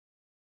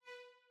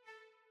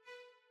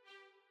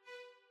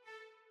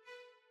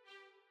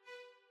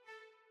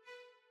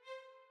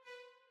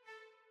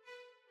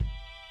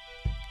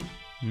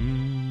Yeah,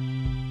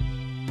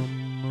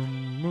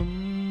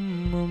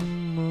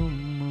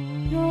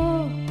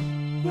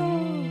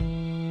 yeah.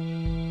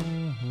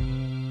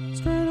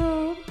 Straight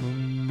up.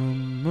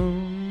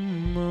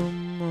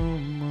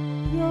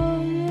 Yeah,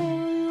 yeah.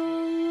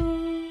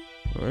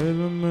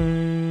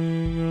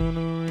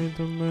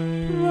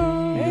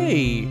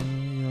 Hey,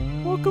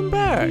 welcome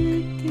back.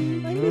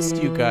 I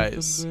missed you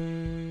guys.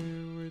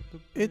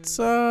 It's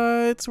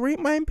Rate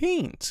My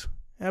Paint,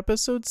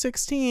 episode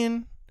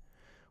 16.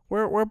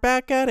 We're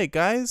back at it,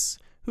 guys.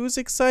 Who's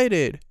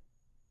excited?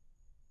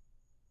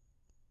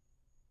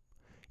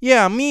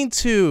 Yeah, me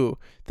too.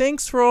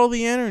 Thanks for all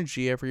the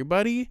energy,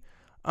 everybody.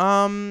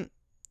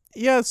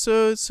 Yeah,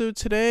 so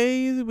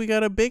today we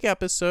got a big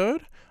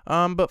episode.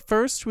 But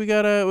first we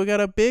got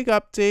a big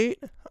update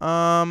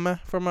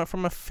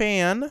from a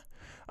fan.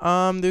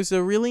 There's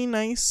a really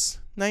nice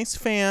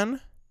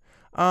fan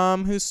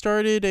who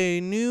started a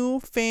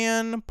new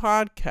fan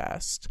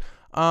podcast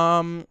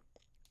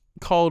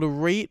called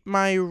Rate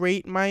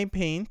My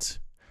Paint,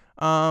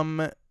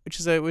 which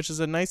is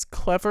a nice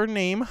clever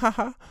name.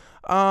 Haha.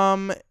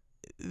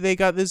 They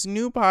got this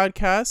new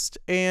podcast,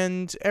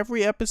 and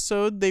every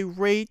episode they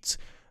rate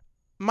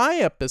my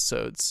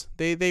episodes.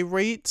 They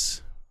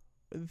rate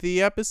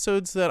the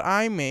episodes that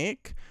I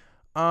make,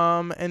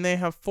 and they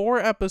have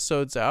 4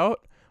 episodes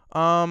out.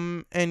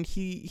 And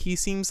he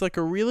seems like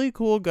a really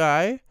cool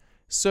guy,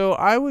 so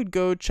I would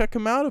go check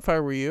him out if I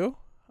were you.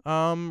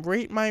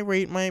 Rate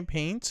my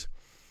paint.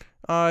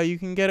 You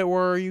can get it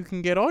where you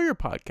can get all your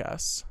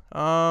podcasts.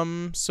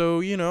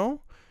 So you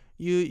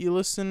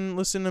listen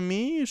to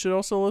me. You should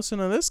also listen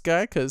to this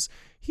guy because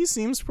he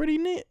seems pretty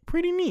neat.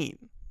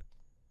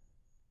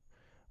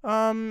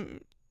 So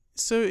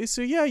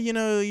yeah,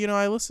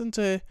 I listened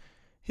to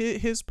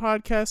his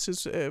podcast,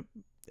 his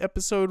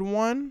episode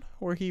 1,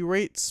 where he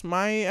rates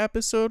my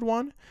episode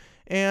 1,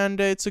 and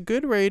it's a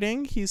good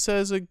rating. He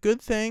says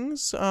good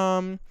things,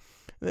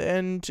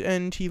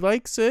 and he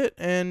likes it,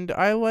 and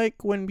I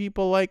like when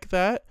people like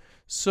that.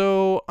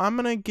 So I'm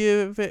gonna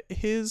give it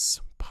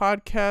his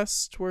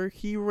podcast where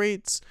he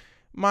rates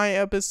my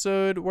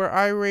episode, where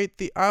I rate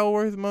the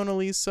Isleworth Mona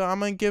Lisa. I'm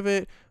gonna give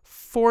it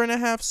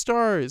 4.5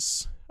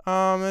 stars.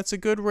 That's a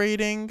good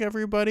rating,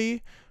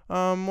 everybody.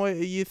 What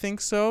you think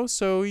so?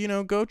 So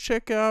go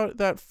check out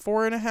that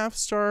 4.5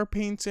 star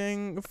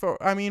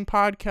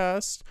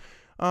podcast.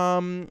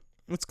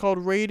 It's called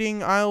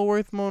Rating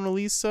Isleworth Mona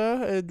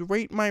Lisa.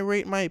 Rate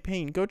my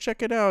paint. Go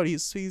check it out.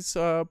 He's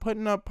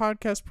putting up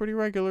podcasts pretty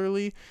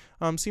regularly.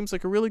 Seems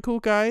like a really cool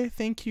guy.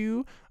 Thank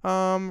you.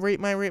 Rate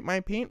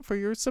my paint for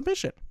your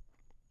submission.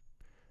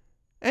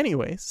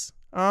 Anyways,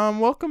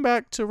 welcome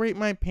back to Rate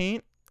My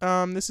Paint.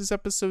 This is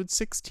episode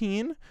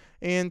 16,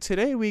 and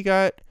today we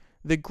got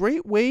The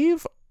Great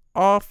Wave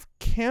off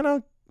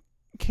Kanagawa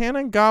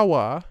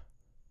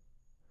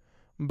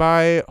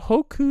by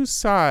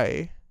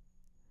Hokusai.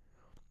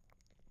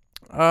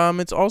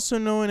 It's also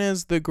known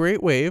as The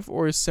Great Wave,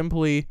 or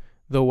simply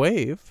The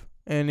Wave,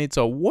 and it's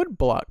a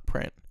woodblock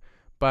print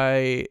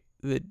by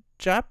the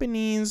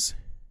Japanese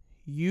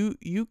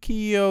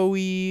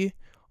ukiyo-e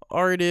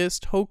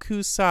artist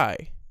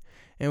Hokusai.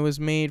 It was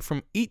made from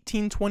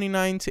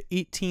 1829 to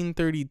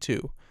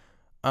 1832.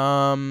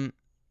 And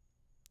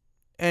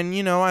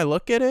I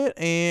look at it,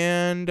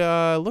 and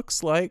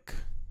looks like,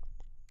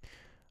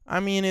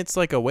 it's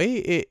like a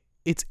wave.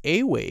 It's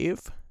a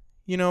wave.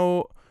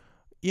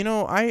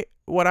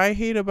 What I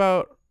hate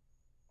about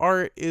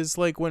art is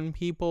like when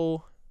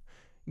people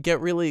get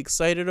really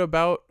excited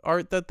about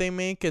art that they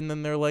make, and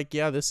then they're like,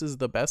 yeah, this is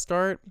the best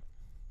art.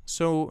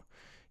 So,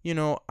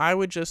 I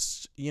would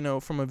just,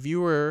 from a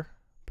viewer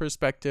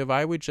perspective,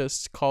 I would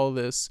just call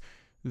this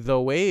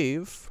The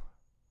Wave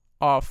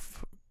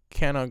off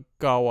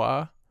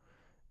Kanagawa.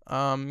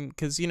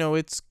 Cause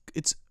it's,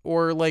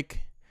 or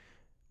like,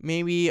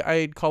 maybe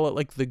I'd call it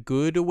like The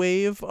Good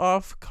Wave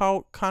off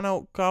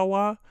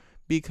Kanagawa,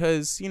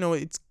 because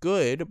it's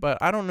good, but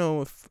I don't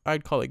know if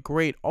I'd call it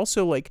great.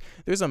 Also, like,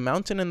 there's a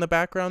mountain in the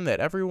background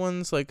that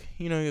everyone's like,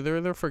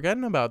 they're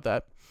forgetting about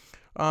that.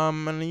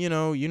 And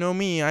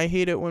me, I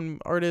hate it when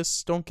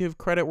artists don't give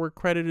credit where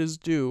credit is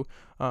due.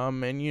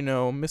 And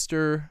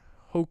Mr.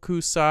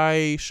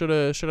 Hokusai should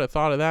have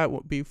thought of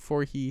that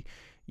before he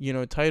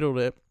titled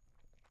it.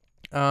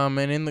 And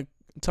in the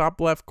top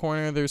left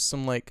corner there's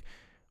some like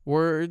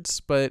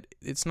words, but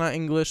it's not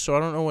English, so I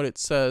don't know what it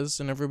says,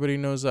 and everybody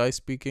knows I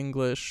speak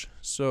English,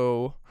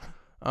 so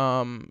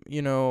I don't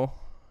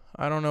know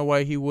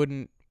why he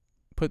wouldn't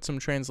put some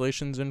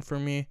translations in for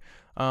me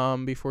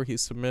before he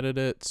submitted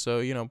it,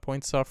 so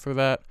points off for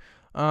that.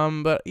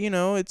 But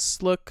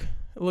it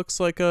looks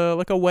like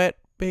a wet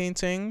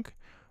painting,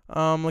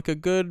 like a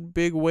good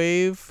big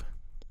wave,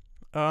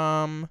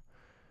 and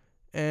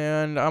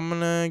I'm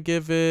gonna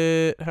give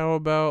it, how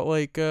about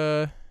like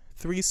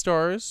 3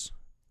 stars.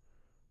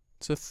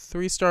 It's a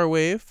 3-star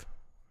wave.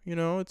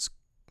 It's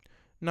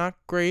not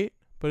great,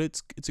 but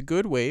it's a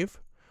good wave.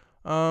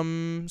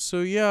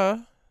 So yeah,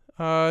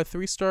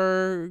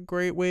 3-star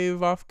great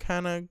wave off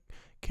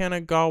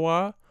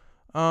Kanagawa.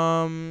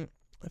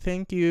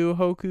 thank you,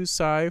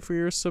 Hokusai, for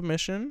your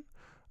submission.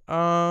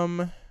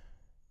 Boy,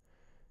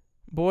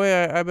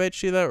 I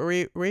bet you that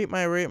rate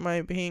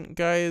my paint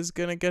guy is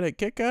gonna get a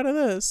kick out of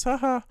this.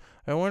 Haha.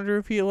 I wonder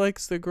if he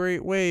likes the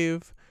Great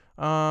Wave.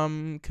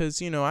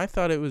 'Cause I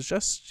thought it was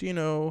just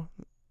the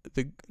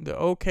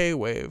okay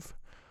wave.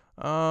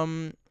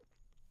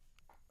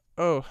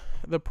 Oh,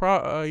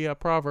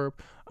 proverb.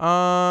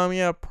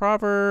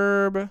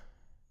 Proverb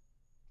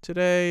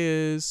today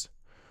is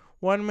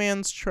one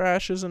man's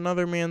trash is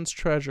another man's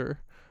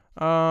treasure.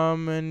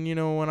 And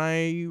when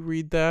I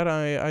read that,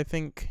 I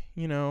think,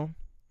 in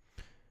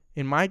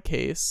my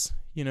case,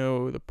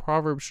 the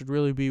proverb should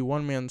really be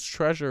one man's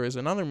treasure is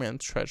another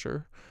man's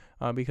treasure.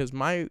 Because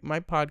my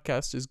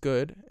podcast is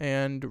good,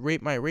 and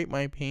rate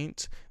my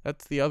paint,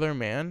 that's the other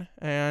man,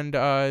 and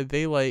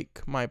they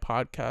like my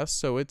podcast,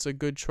 so it's a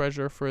good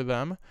treasure for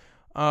them.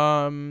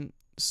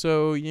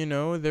 So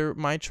they're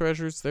my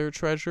treasure's their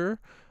treasure,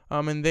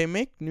 and they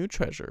make new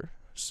treasure.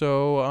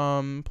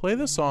 So play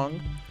the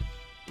song.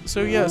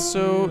 So yeah,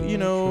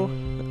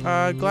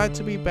 glad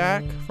to be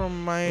back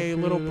from my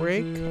little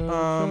break.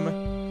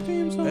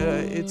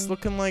 It's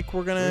looking like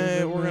we're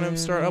gonna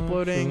start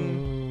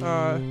uploading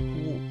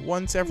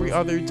once every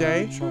other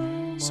day.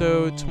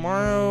 So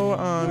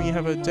tomorrow you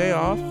have a day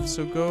off,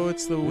 so go.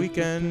 It's the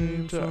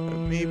weekend,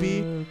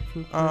 maybe.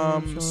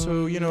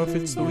 So if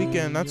it's the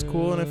weekend, that's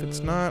cool, and if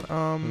it's not,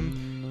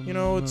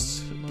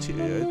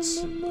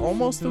 it's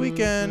almost the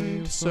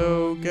weekend.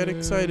 So get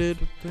excited,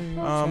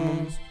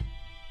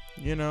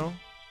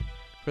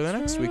 for the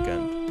next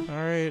weekend. All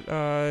right.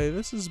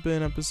 This has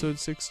been episode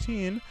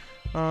 16.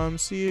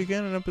 See you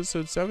again in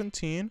episode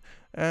 17,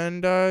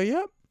 and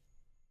yep.